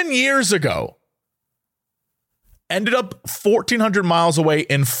 7 years ago ended up 1,400 miles away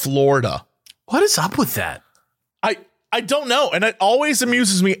in Florida. What is up with that? I don't know, and it always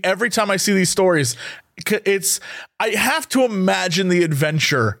amuses me every time I see these stories. I have to imagine the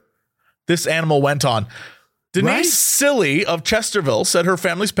adventure this animal went on. Denise Silly of Chesterville said her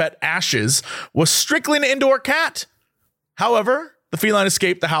family's pet, Ashes, was strictly an indoor cat. However, the feline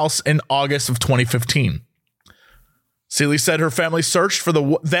escaped the house in August of 2015. Seeley said her family searched for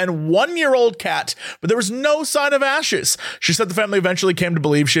the then 1-year-old cat, but there was no sign of Ashes. She said the family eventually came to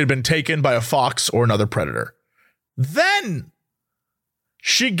believe she had been taken by a fox or another predator. Then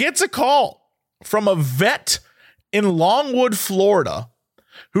she gets a call from a vet in Longwood, Florida,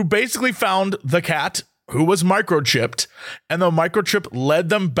 who basically found the cat who was microchipped, and the microchip led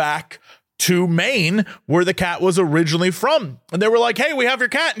them back to Maine, where the cat was originally from. And they were like, hey, we have your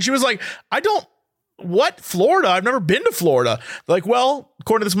cat. And she was like, what? Florida? I've never been to Florida. They're like, well,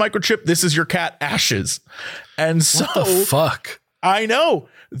 according to this microchip, this is your cat, Ashes. And so What the fuck? I know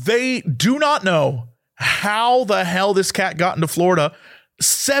they do not know how the hell this cat got into Florida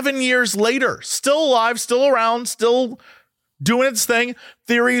 7 years later, still alive, still around, still doing its thing.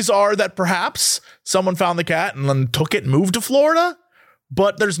 Theories are that perhaps someone found the cat and then took it and moved to Florida,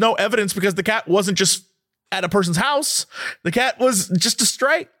 but there's no evidence because the cat wasn't just at a person's house. The cat was just a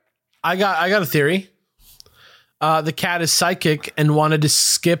stray. I got a theory. The cat is psychic and wanted to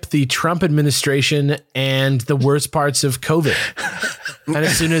skip the Trump administration and the worst parts of COVID. And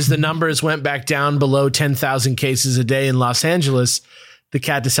as soon as the numbers went back down below 10,000 cases a day in Los Angeles, the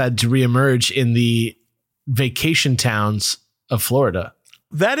cat decided to reemerge in the vacation towns of Florida.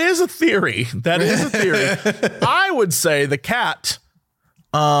 That is a theory. I would say the cat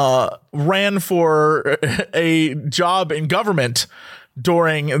ran for a job in government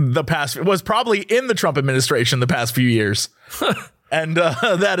during was probably in the Trump administration the past few years. And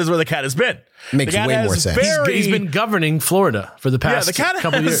that is where the cat has been. Makes way more sense. He's been governing Florida for the past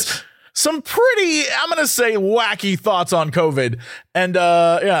couple of years. Some pretty, I'm going to say, wacky thoughts on COVID. And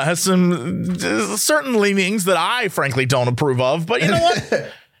has some certain leanings that I frankly don't approve of. But you know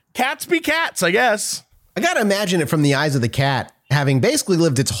what? Cats be cats, I guess. I got to imagine it from the eyes of the cat, having basically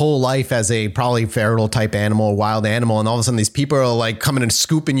lived its whole life as a probably feral type animal, wild animal. And all of a sudden these people are like coming and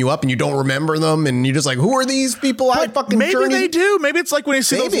scooping you up and you don't remember them. And you're just like, who are these people? Maybe they do. Maybe it's like when you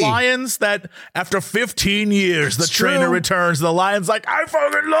see those lions that after 15 years, the trainer returns. The lion's like, I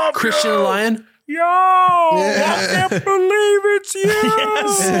fucking love Christian you. Lion. Yo, I can't believe it's you.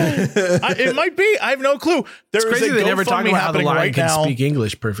 Yes. It might be. I have no clue. It's crazy they never talk about how the lion can speak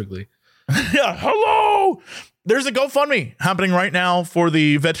English perfectly. Yeah, hello. There's a GoFundMe happening right now for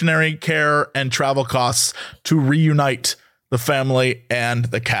the veterinary care and travel costs to reunite the family and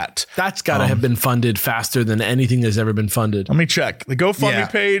the cat. That's got to have been funded faster than anything that's ever been funded. Let me check. The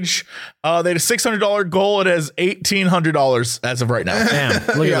GoFundMe page, they had a $600 goal. It has $1,800 as of right now.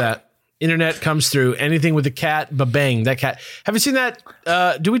 Damn, look at that. Internet comes through. Anything with a cat, ba-bang, that cat. Have you seen that?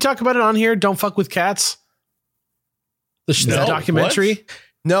 Do we talk about it on here? Don't Fuck with Cats? The documentary? What?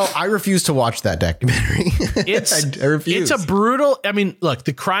 No, I refuse to watch that documentary. I refuse. It's a brutal. I mean, look,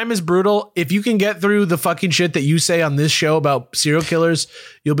 the crime is brutal. If you can get through the fucking shit that you say on this show about serial killers,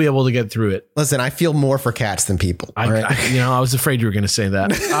 you'll be able to get through it. Listen, I feel more for cats than people. I was afraid you were going to say that.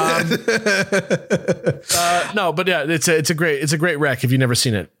 No, but yeah, it's a great rec. If you've never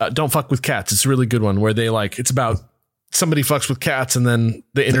seen it, Don't Fuck with Cats. It's a really good one where they it's about somebody fucks with cats and then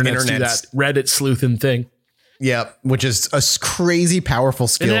the internet's do that Reddit sleuthing thing. Yeah, which is a crazy powerful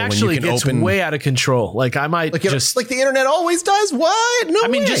skill. And it actually when you can gets way out of control. Like I might like the internet always does. What? No, I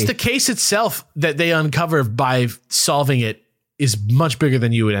mean, just the case itself that they uncover by solving it is much bigger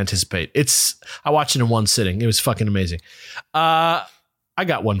than you would anticipate. I watched it in one sitting. It was fucking amazing. I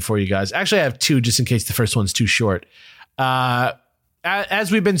got one for you guys. Actually, I have two just in case the first one's too short.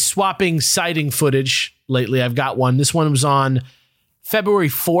 As we've been swapping sighting footage lately, I've got one. This one was on February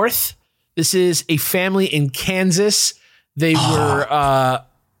 4th. This is a family in Kansas. They were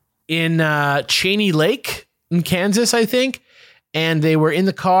in Cheney Lake in Kansas, I think. And they were in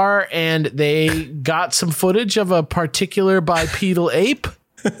the car and they got some footage of a particular bipedal ape.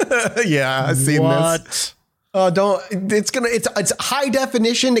 Yeah, I've seen this. Oh, it's high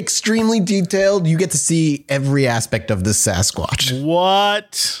definition, extremely detailed. You get to see every aspect of this Sasquatch.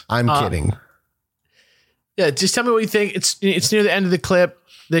 What? I'm kidding. Yeah, just tell me what you think. It's near the end of the clip.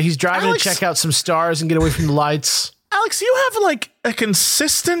 That he's driving to check out some stars and get away from the lights. Alex, you have like a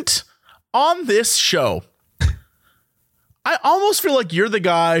consistent on this show. I almost feel like you're the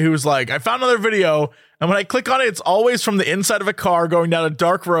guy who's like, I found another video, and when I click on it, it's always from the inside of a car going down a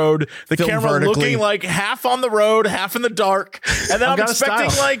dark road. The camera looking like half on the road, half in the dark, and then I'm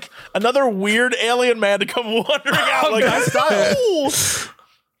expecting like another weird alien man to come wandering out. Like style.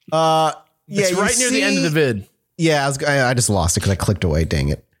 It's right near the end of the vid. Yeah, I just lost it because I clicked away. Dang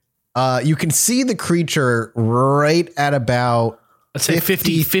it. You can see the creature right at about, let's say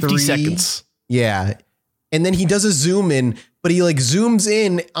 50 seconds. Yeah. And then he does a zoom in, but he like zooms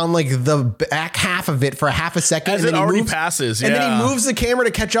in on like the back half of it for a half a second. As it already passes. And then he moves the camera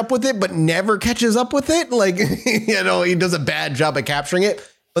to catch up with it, but never catches up with it. Like, he does a bad job at capturing it.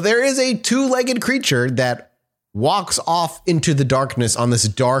 But there is a two-legged creature that walks off into the darkness on this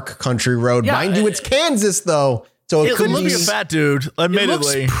dark country road. Yeah, mind you, it's Kansas though. So it could be a fat dude,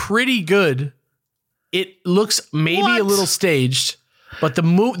 admittedly. It looks pretty good. It looks maybe a little staged, but the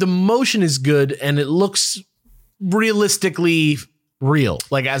motion is good and it looks realistically real.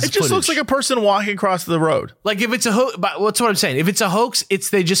 Like as it just looks like a person walking across the road. Like if it's a hoax, but what's what I'm saying? If it's a hoax,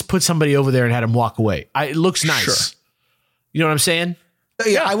 they just put somebody over there and had him walk away. It looks nice. Sure. You know what I'm saying?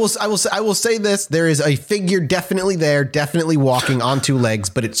 Yeah, I will say this. There is a figure definitely there, definitely walking on two legs,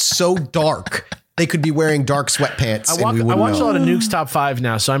 but it's so dark. They could be wearing dark sweatpants. I watch a lot of Nuke's Top 5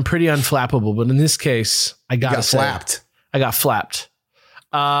 now, so I'm pretty unflappable. But in this case, I got flapped. I got flapped.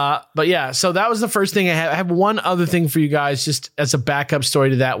 But yeah, so that was the first thing I have. I have one other thing for you guys, just as a backup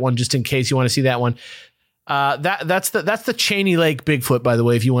story to that one, just in case you want to see that one. That's the Cheney Lake Bigfoot, by the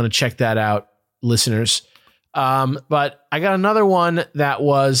way, if you want to check that out, listeners. But I got another one that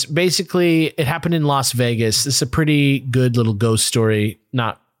was basically, it happened in Las Vegas. This is a pretty good little ghost story.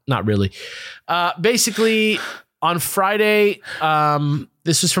 Not really. Basically on Friday,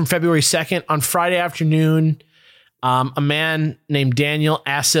 this was from February 2nd, on Friday afternoon, A man named Daniel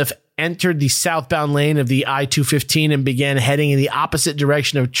Asif entered the southbound lane of the I-215 and began heading in the opposite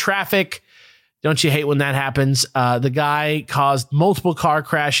direction of traffic. Don't you hate when that happens? The guy caused multiple car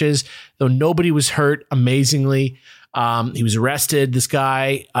crashes, though nobody was hurt, amazingly. He was arrested, this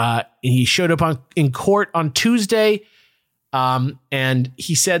guy. He showed up in court on Tuesday, and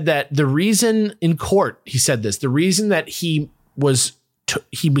he said that the reason in court, he said this, the reason that he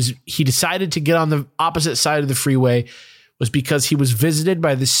decided to get on the opposite side of the freeway was because he was visited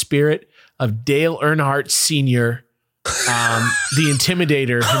by the spirit of Dale Earnhardt Sr., the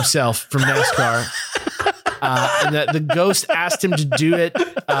Intimidator himself from NASCAR. And that the ghost asked him to do it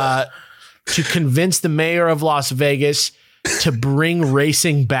to convince the mayor of Las Vegas to bring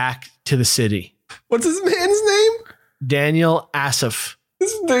racing back to the city. What's this man's name? Daniel Asif.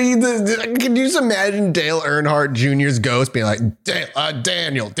 Can you just imagine Dale Earnhardt Jr.'s ghost being like,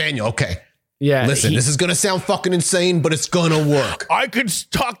 Daniel, okay. Yeah. Listen, this is going to sound fucking insane, but it's going to work. I could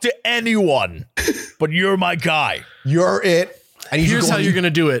talk to anyone, but you're my guy. You're it. And here's how you're going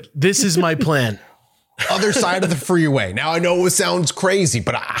to do it. This is my plan. Other side of the freeway. Now, I know it sounds crazy,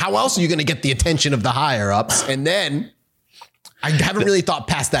 but how else are you going to get the attention of the higher ups? And then I haven't really thought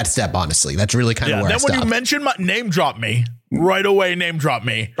past that step, honestly. That's really kind of where I stopped. Then when you mention my name, drop me. Right away, name drop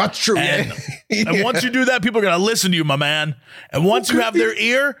me. That's true. And once you do that, people are going to listen to you, my man. And once you have their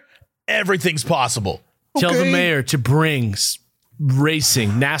ear, everything's possible. Tell the mayor to bring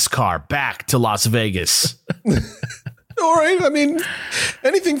racing NASCAR back to Las Vegas. All right. I mean,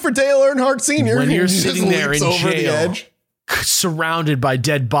 anything for Dale Earnhardt Sr. When you're sitting there in over jail, the edge, surrounded by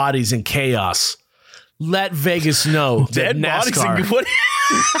dead bodies and chaos, let Vegas know that NASCAR,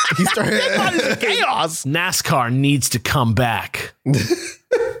 dead bodies and chaos. NASCAR needs to come back.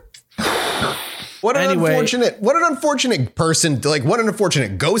 What an unfortunate person, like what an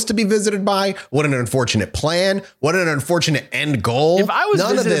unfortunate ghost to be visited by. What an unfortunate plan. What an unfortunate end goal. If I was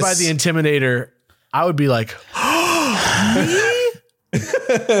visited by the Intimidator, I would be like,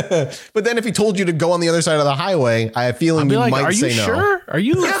 But then if he told you to go on the other side of the highway, I have a feeling you might say no. Are you sure? Are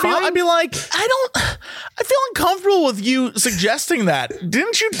you fine? I'd be like, I feel uncomfortable with you suggesting that.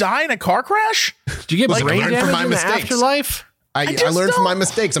 Didn't you die in a car crash? Do you get brain damage in the afterlife? I learned from my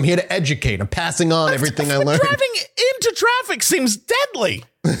mistakes. I'm here to educate. I'm passing on everything I learned. Driving into traffic seems deadly.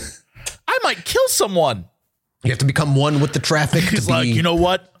 I might kill someone. You have to become one with the traffic. He's like, you know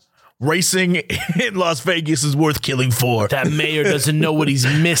what? Racing in Las Vegas is worth killing for. That mayor doesn't know what he's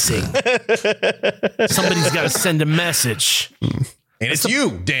missing. Somebody's got to send a message. And it's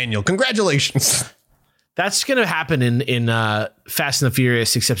you, Daniel. Congratulations. That's going to happen in Fast and the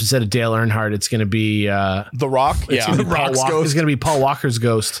Furious, except instead of Dale Earnhardt, it's going to be The Rock. It's going to be Paul Walker's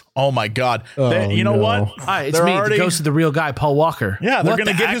ghost. Oh my God! You know what? It's me, the ghost of the real guy, Paul Walker. Yeah, they're going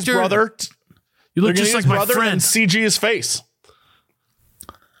to get his brother. You look just like my friend. And CG his face.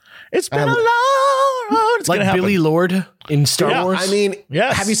 It's been a long road. It's like Billy Lord in Star Wars. I mean,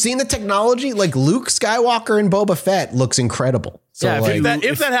 have you seen the technology? Like Luke Skywalker and Boba Fett looks incredible. So yeah,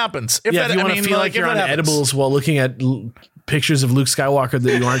 if that happens, if you want to feel like you're on edibles while looking at pictures of Luke Skywalker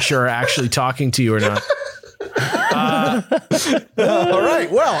that you aren't sure are actually talking to you or not. All right.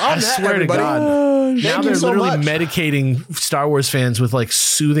 Well, I swear to God. Now they're literally medicating Star Wars fans with like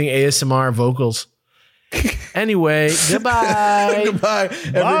soothing ASMR vocals. Anyway, goodbye. Goodbye,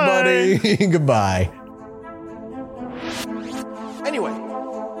 everybody. Goodbye. Anyway,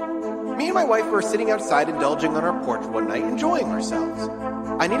 me and my wife were sitting outside indulging on our porch one night, enjoying ourselves.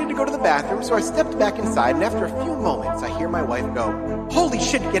 I needed to go to the bathroom, so I stepped back inside, and after a few moments, I hear my wife go, "Holy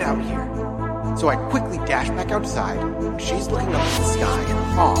shit, get out here." So I quickly dash back outside, and she's looking up at the sky in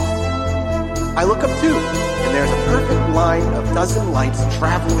awe. I look up too, and there's a perfect line of dozen lights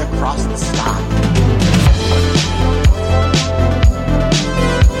traveling across the sky.